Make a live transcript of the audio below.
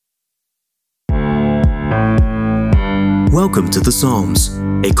Welcome to the Psalms,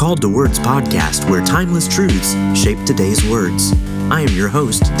 a Called to Words podcast where timeless truths shape today's words. I am your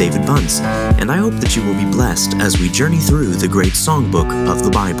host, David Bunce, and I hope that you will be blessed as we journey through the great songbook of the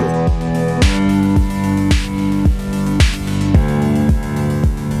Bible.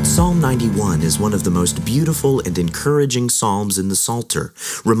 Psalm 91 is one of the most beautiful and encouraging psalms in the Psalter,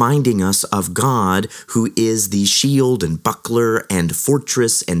 reminding us of God who is the shield and buckler and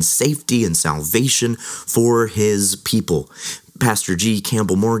fortress and safety and salvation for His people. Pastor G.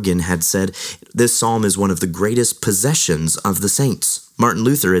 Campbell Morgan had said, this psalm is one of the greatest possessions of the saints. Martin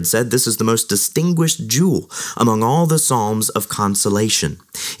Luther had said this is the most distinguished jewel among all the psalms of consolation.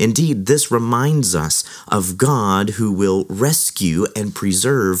 Indeed, this reminds us of God who will rescue and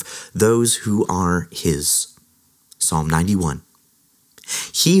preserve those who are His. Psalm 91.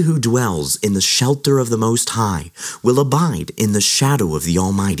 He who dwells in the shelter of the Most High will abide in the shadow of the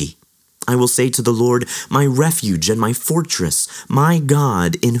Almighty. I will say to the Lord, my refuge and my fortress, my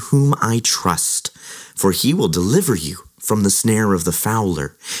God in whom I trust. For He will deliver you from the snare of the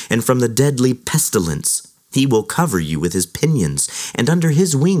fowler and from the deadly pestilence. He will cover you with His pinions, and under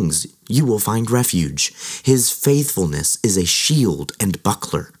His wings you will find refuge. His faithfulness is a shield and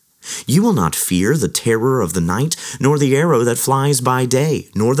buckler. You will not fear the terror of the night, nor the arrow that flies by day,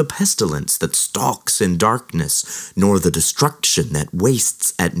 nor the pestilence that stalks in darkness, nor the destruction that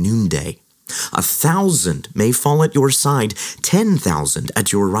wastes at noonday. 1,000 may fall at your side, 10,000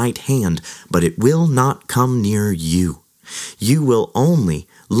 at your right hand, but it will not come near you. You will only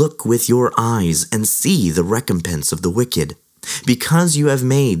look with your eyes and see the recompense of the wicked. Because you have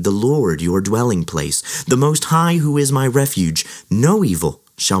made the Lord your dwelling place, the Most High who is my refuge, no evil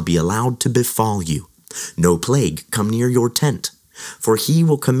shall be allowed to befall you. No plague come near your tent. For He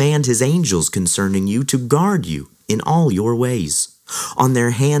will command His angels concerning you to guard you in all your ways. On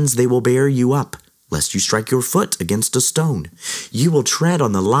their hands they will bear you up, lest you strike your foot against a stone. You will tread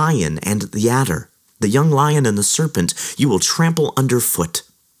on the lion and the adder, the young lion and the serpent you will trample underfoot.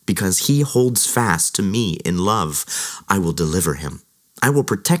 Because He holds fast to me in love, I will deliver him. I will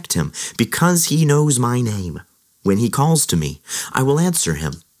protect him, because He knows my name. When He calls to me, I will answer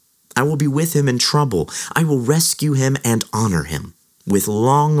him. I will be with him in trouble. I will rescue him and honor him. With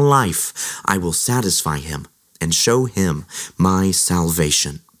long life I will satisfy him and show him my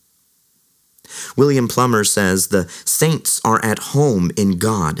salvation. William Plummer says the saints are at home in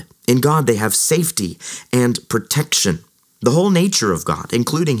God. In God they have safety and protection. The whole nature of God,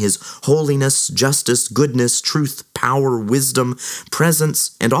 including His holiness, justice, goodness, truth, power, wisdom,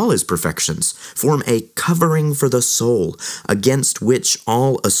 presence, and all His perfections, form a covering for the soul, against which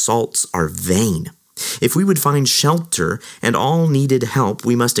all assaults are vain. If we would find shelter and all needed help,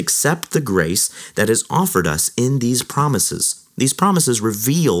 we must accept the grace that is offered us in these promises. These promises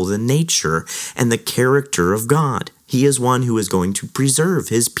reveal the nature and the character of God. He is one who is going to preserve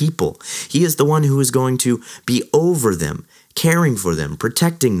His people. He is the one who is going to be over them, caring for them,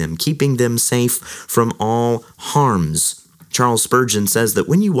 protecting them, keeping them safe from all harms. Charles Spurgeon says that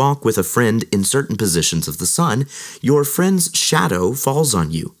when you walk with a friend in certain positions of the sun, your friend's shadow falls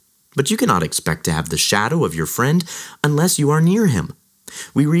on you. But you cannot expect to have the shadow of your friend unless you are near him.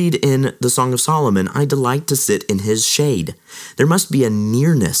 We read in the Song of Solomon, I delight to sit in his shade. There must be a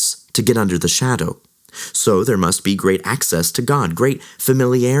nearness to get under the shadow. So there must be great access to God, great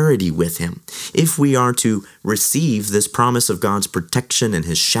familiarity with Him. If we are to receive this promise of God's protection and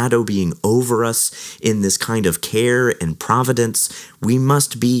His shadow being over us in this kind of care and providence, we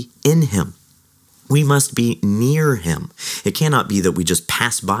must be in Him. We must be near Him. It cannot be that we just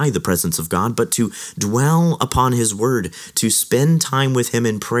pass by the presence of God, but to dwell upon His Word, to spend time with Him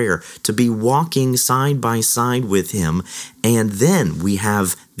in prayer, to be walking side by side with Him, and then we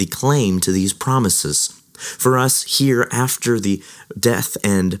have the claim to these promises. For us here, after the death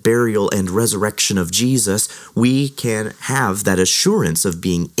and burial and resurrection of Jesus, we can have that assurance of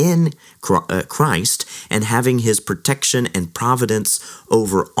being in Christ and having His protection and providence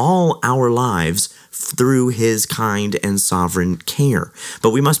over all our lives through His kind and sovereign care. But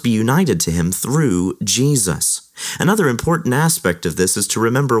we must be united to Him through Jesus. Another important aspect of this is to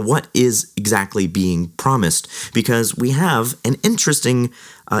remember what is exactly being promised, because we have an interesting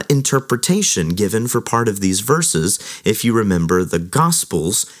interpretation given for part of these verses. If you remember the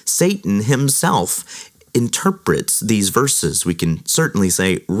Gospels, Satan himself interprets these verses. We can certainly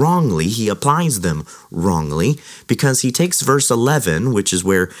say wrongly. He applies them wrongly because he takes verse 11, which is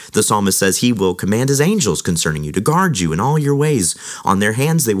where the psalmist says he will command his angels concerning you to guard you in all your ways. On their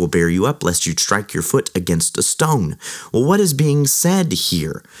hands they will bear you up, lest you strike your foot against a stone. Well, what is being said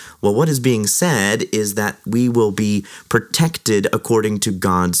here? Well, what is being said is that we will be protected according to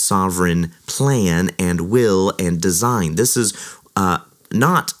God's sovereign plan and will and design. This is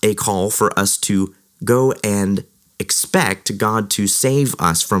not a call for us to go and expect God to save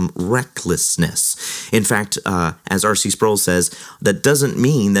us from recklessness. In fact, as R.C. Sproul says, that doesn't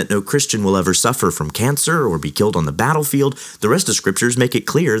mean that no Christian will ever suffer from cancer or be killed on the battlefield. The rest of scriptures make it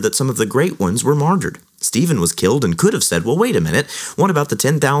clear that some of the great ones were martyred. Stephen was killed and could have said, well, wait a minute, what about the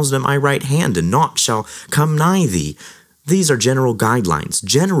 10,000 at my right hand, and naught shall come nigh thee? These are general guidelines,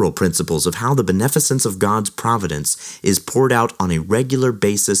 general principles of how the beneficence of God's providence is poured out on a regular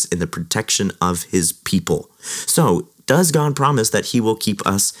basis in the protection of his people. So, does God promise that he will keep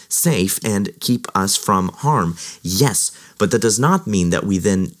us safe and keep us from harm? Yes, but that does not mean that we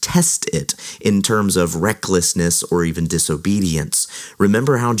then test it in terms of recklessness or even disobedience.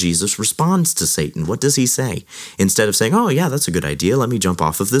 Remember how Jesus responds to Satan. What does he say? Instead of saying, oh yeah, that's a good idea, let me jump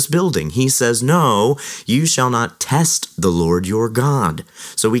off of this building, he says, no, you shall not test the Lord your God.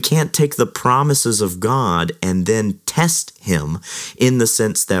 So we can't take the promises of God and then test him in the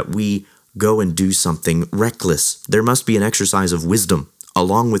sense that we go and do something reckless. There must be an exercise of wisdom,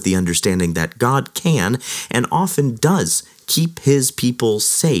 along with the understanding that God can and often does keep his people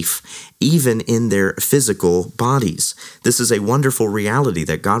safe, even in their physical bodies. This is a wonderful reality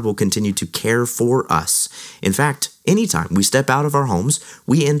that God will continue to care for us. In fact, anytime we step out of our homes,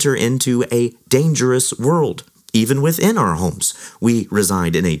 we enter into a dangerous world. Even within our homes, we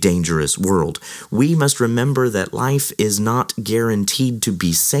reside in a dangerous world. We must remember that life is not guaranteed to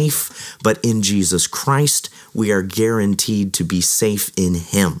be safe, but in Jesus Christ, we are guaranteed to be safe in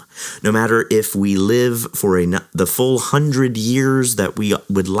him. No matter if we live for the full 100 years that we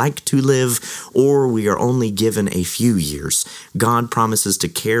would like to live, or we are only given a few years, God promises to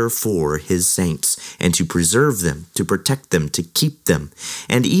care for his saints and to preserve them, to protect them, to keep them,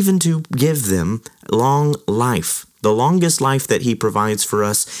 and even to give them long life. The longest life that he provides for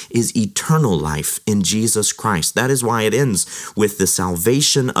us is eternal life in Jesus Christ. That is why it ends with the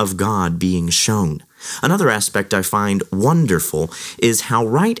salvation of God being shown. Another aspect I find wonderful is how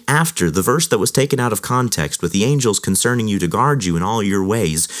right after the verse that was taken out of context with the angels concerning you to guard you in all your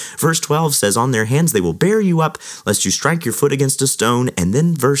ways, verse 12 says, on their hands they will bear you up, lest you strike your foot against a stone, and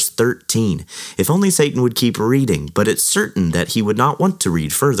then verse 13. If only Satan would keep reading, but it's certain that he would not want to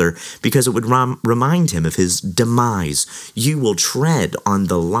read further because it would remind him of his demise. You will tread on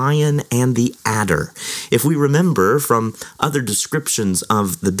the lion and the adder. If we remember from other descriptions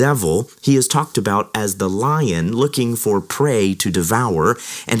of the devil, he is talked about as the lion looking for prey to devour,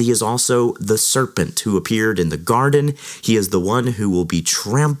 and he is also the serpent who appeared in the garden. He is the one who will be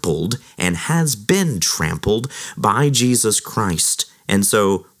trampled and has been trampled by Jesus Christ. And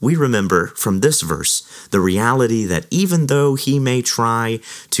so we remember from this verse the reality that even though he may try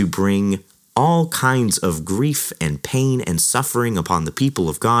to bring all kinds of grief and pain and suffering upon the people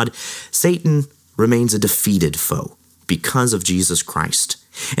of God, Satan remains a defeated foe because of Jesus Christ.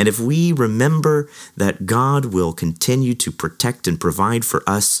 And if we remember that God will continue to protect and provide for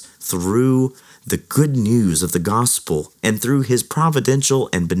us through the good news of the gospel and through his providential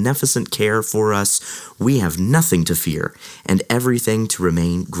and beneficent care for us, we have nothing to fear and everything to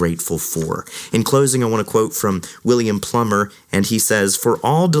remain grateful for. In closing, I want to quote from William Plummer, and he says, for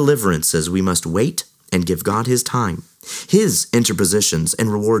all deliverances we must wait and give God his time. His interpositions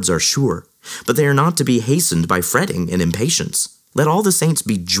and rewards are sure, but they are not to be hastened by fretting and impatience. Let all the saints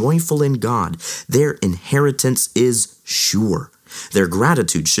be joyful in God. Their inheritance is sure. Their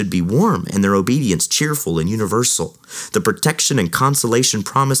gratitude should be warm and their obedience cheerful and universal. The protection and consolation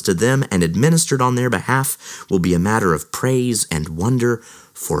promised to them and administered on their behalf will be a matter of praise and wonder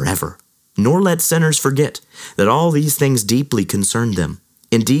forever. Nor let sinners forget that all these things deeply concern them.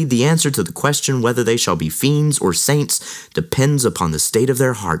 Indeed, the answer to the question whether they shall be fiends or saints depends upon the state of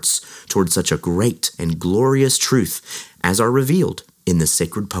their hearts toward such a great and glorious truth as are revealed in this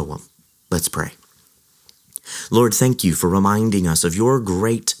sacred poem. Let's pray. Lord, thank you for reminding us of your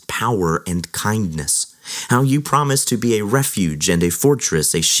great power and kindness, how you promise to be a refuge and a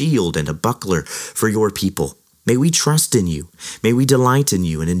fortress, a shield and a buckler for your people. May we trust in you. May we delight in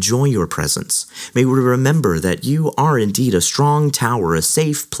you and enjoy your presence. May we remember that you are indeed a strong tower, a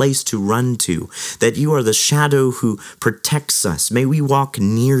safe place to run to, that you are the shadow who protects us. May we walk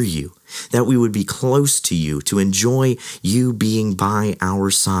near you, that we would be close to you, to enjoy you being by our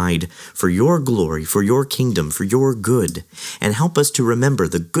side for your glory, for your kingdom, for your good. And help us to remember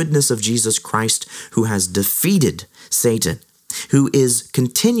the goodness of Jesus Christ, who has defeated Satan, who is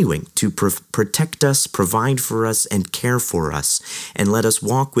continuing to protect us, provide for us, and care for us. And let us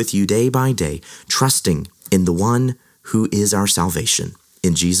walk with you day by day, trusting in the one who is our salvation.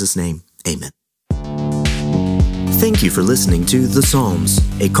 In Jesus' name, amen. Thank you for listening to The Psalms,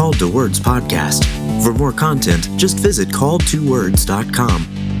 a Called to Words podcast. For more content, just visit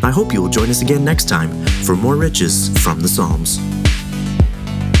calledtowords.com. I hope you will join us again next time for more riches from the Psalms.